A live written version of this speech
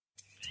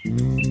Heading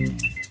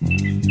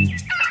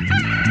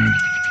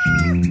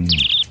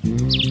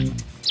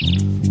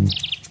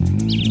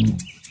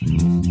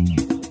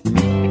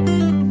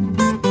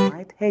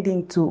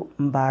to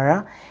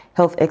Mbara,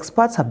 health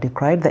experts have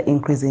decried the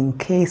increasing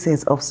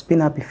cases of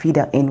Spina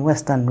Bifida in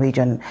Western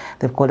region.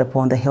 They've called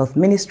upon the health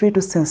ministry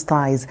to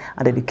sensitize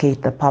and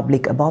educate the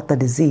public about the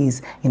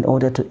disease in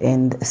order to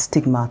end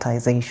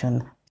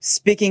stigmatization.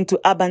 Speaking to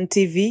Urban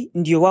TV,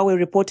 Ndiowawe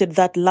reported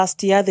that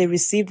last year they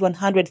received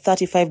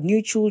 135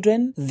 new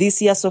children.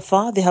 This year so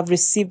far, they have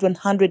received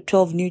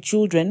 112 new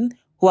children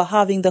who are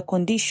having the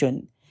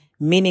condition,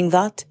 meaning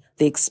that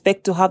they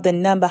expect to have the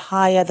number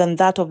higher than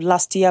that of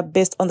last year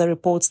based on the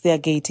reports they are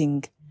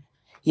getting.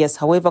 He has,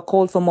 however,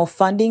 called for more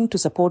funding to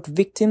support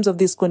victims of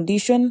this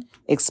condition,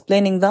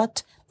 explaining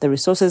that the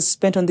resources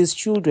spent on these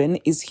children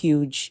is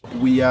huge.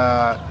 We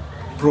are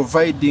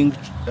providing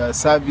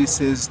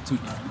services to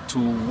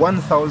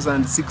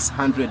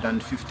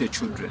 1,650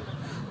 children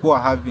who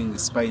are having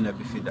spina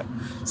bifida.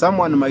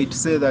 Someone might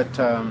say that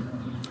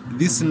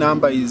this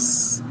number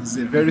is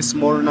a very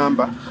small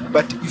number,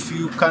 but if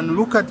you can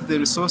look at the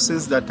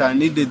resources that are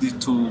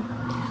needed to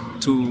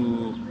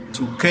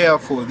care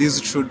for these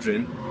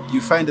children,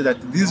 you find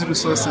that these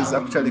resources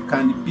actually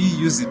can be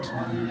used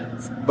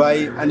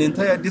by an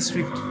entire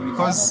district,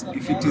 because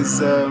if it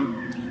is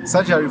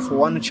surgery for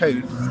one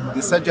child,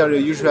 the surgery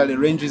usually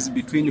ranges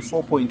between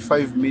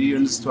 4.5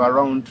 million to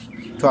around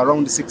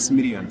 6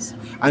 million.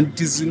 And it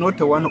is not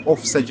a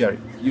one-off surgery.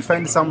 You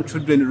find some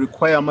children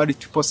require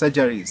multiple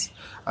surgeries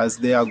as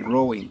they are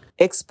growing.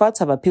 Experts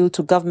have appealed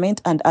to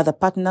government and other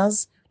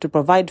partners to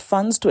provide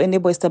funds to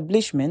enable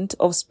establishment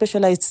of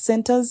specialized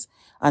centers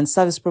and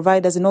service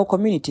providers in all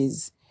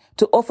communities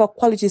to offer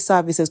quality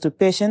services to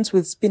patients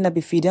with spina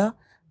bifida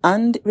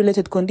and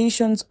related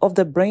conditions of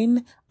the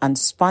brain and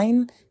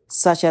spine,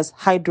 such as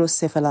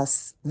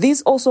hydrocephalus.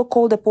 These also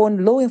called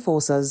upon law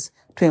enforcers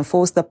to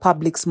enforce the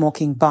public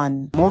smoking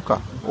ban. Smoker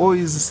or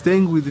is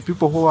staying with the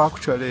people who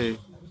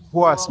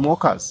are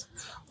smokers,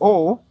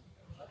 or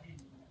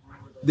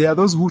there are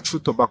those who chew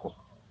tobacco,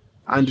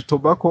 and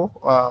tobacco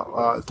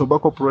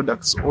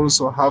products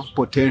also have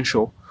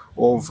potential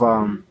of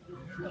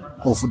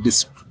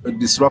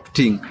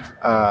disrupting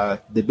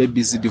the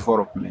baby's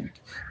development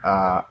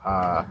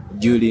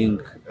during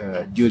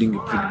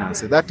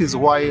pregnancy. That is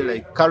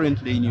why,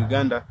 currently in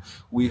Uganda,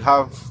 we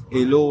have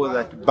a law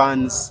that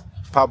bans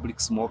public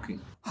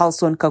smoking.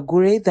 Halson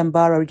Kagure, the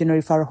Mbara Regional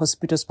Referral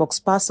Hospital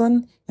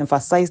spokesperson,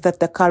 emphasized that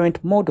the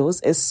current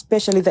models,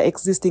 especially the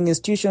existing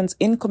institutions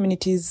in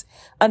communities,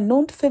 are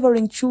not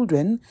favoring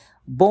children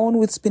born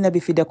with spina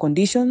bifida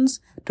conditions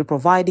to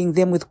providing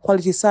them with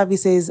quality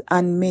services,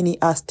 and many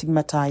are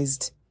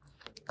stigmatized.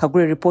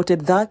 Kagure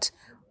reported that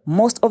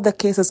most of the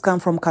cases come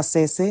from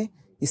Kasese,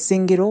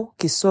 Isingiro,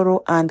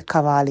 Kisoro, and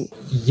Kavali.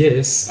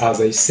 Yes,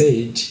 as I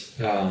said,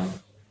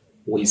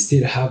 we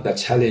still have the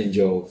challenge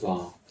of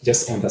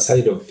just on the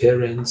side of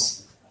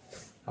parents,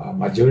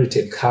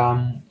 majority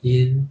come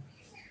in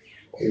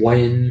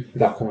when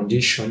the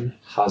condition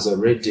has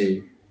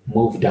already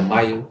moved a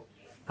mile.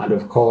 And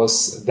of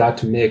course,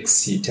 that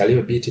makes it a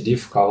little bit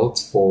difficult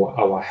for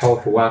our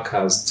health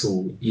workers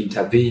to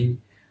intervene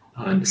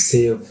and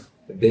save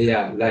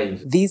their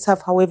lives. These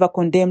have, however,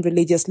 condemned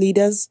religious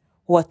leaders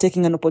who are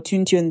taking an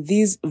opportunity on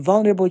these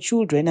vulnerable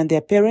children and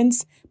their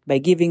parents by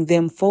giving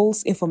them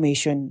false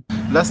information.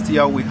 Last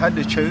year, we had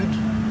a child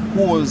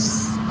who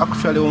was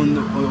actually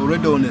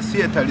already on a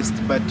theater list,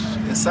 but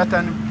a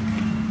certain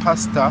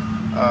pastor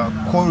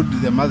called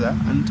the mother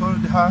and told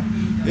her,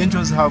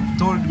 "Angels have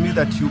told me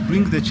that you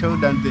bring the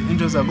child and the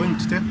angels are going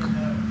to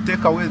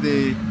take away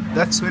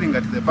that swelling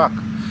at the back."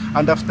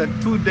 And after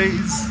 2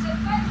 days,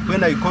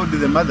 when I called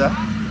the mother,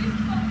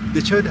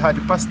 the child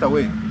had passed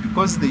away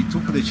because they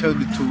took the child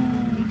to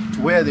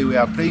where they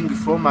were praying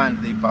from, and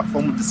they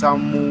performed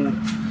some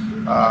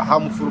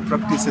harmful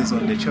practices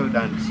on the child,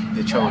 and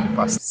the child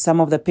passed.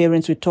 Some of the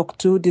parents we talked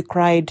to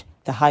decried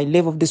the high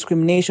level of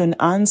discrimination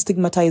and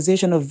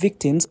stigmatization of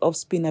victims of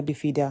spina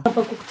bifida.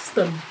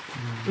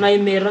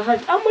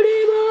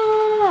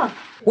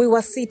 We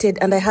were seated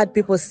and I heard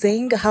people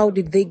saying, how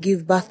did they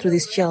give birth to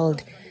this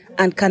child?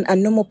 And can a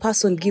normal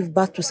person give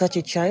birth to such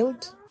a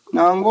child?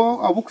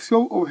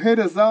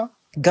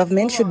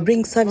 Government should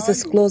bring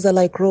services closer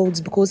like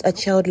roads, because a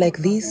child like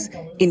this,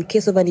 in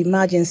case of an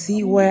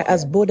emergency,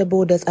 whereas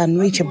borders are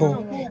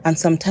unreachable and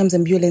sometimes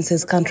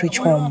ambulances can't reach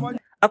home.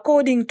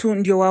 According to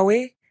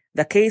Ndiowawe,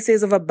 the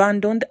cases of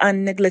abandoned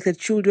and neglected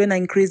children are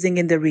increasing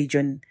in the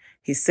region.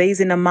 He says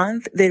in a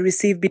month they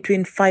receive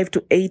between 5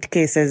 to 8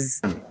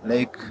 cases.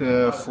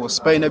 For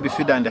spina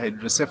bifida and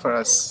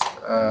hydrocephalus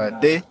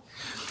day,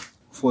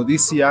 for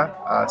this year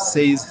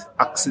says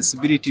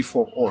accessibility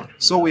for all.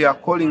 So we are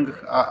calling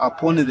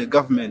upon the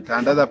government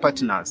and other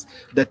partners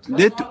that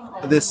let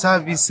the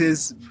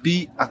services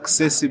be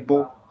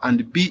accessible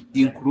and be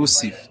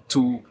inclusive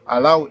to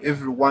allow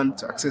everyone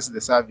to access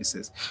the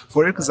services.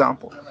 For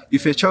example,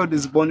 if a child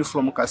is born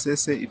from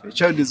Kasese, if a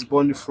child is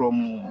born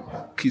from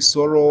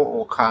Kisoro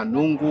or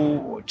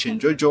Kanungu or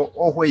Chenjojo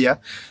or where,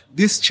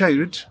 this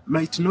child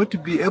might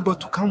not be able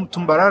to come to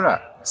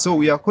Mbarara. So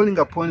we are calling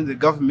upon the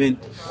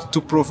government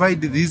to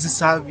provide these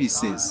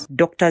services.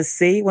 Doctors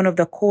say one of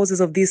the causes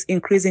of this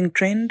increasing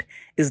trend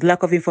is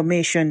lack of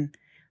information.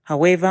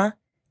 However,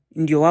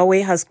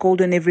 Ndiowawe has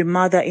called on every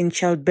mother in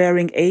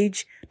childbearing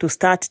age to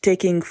start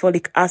taking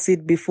folic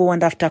acid before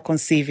and after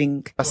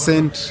conceiving.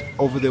 Percent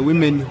of the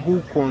women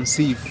who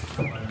conceive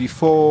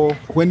before,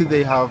 when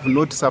they have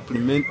not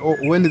supplement or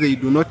when they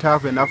do not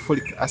have enough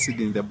folic acid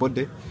in the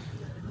body,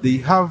 they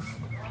have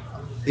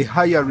a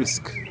higher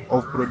risk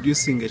of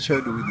producing a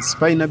child with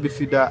spina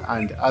bifida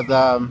and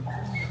other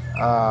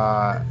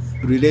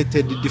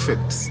related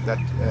defects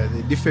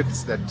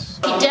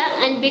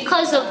and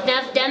because of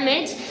nerve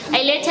damage,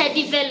 I later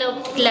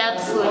developed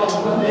clubfoot.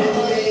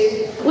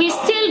 We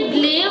still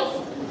believe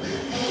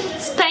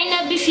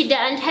spina bifida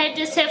and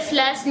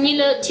hydrocephalus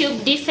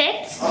neurotube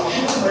defects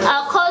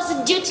are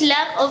caused due to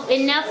lack of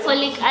enough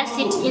folic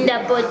acid in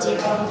the body.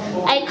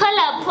 I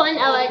call upon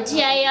our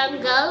dear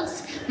young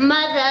girls,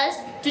 mothers,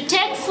 to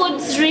take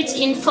foods rich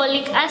in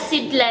folic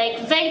acid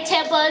like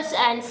vegetables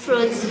and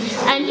fruits,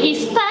 and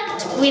if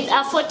packed with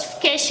a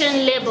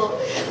fortification label.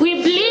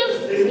 We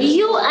believe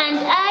you and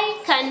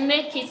I can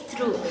make it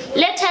through.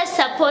 Let us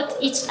support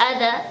each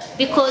other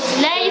because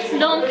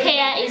lifelong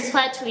care is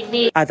what we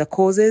need. Other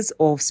causes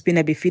of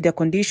spina bifida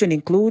condition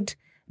include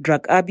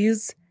drug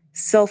abuse,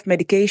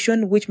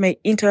 self-medication which may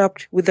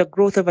interrupt with the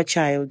growth of a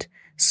child,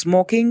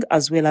 smoking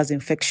as well as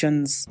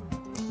infections.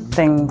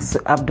 Thanks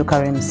Abdul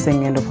Karim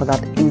Singh for that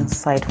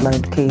insightful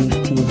and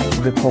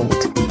educative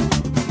report.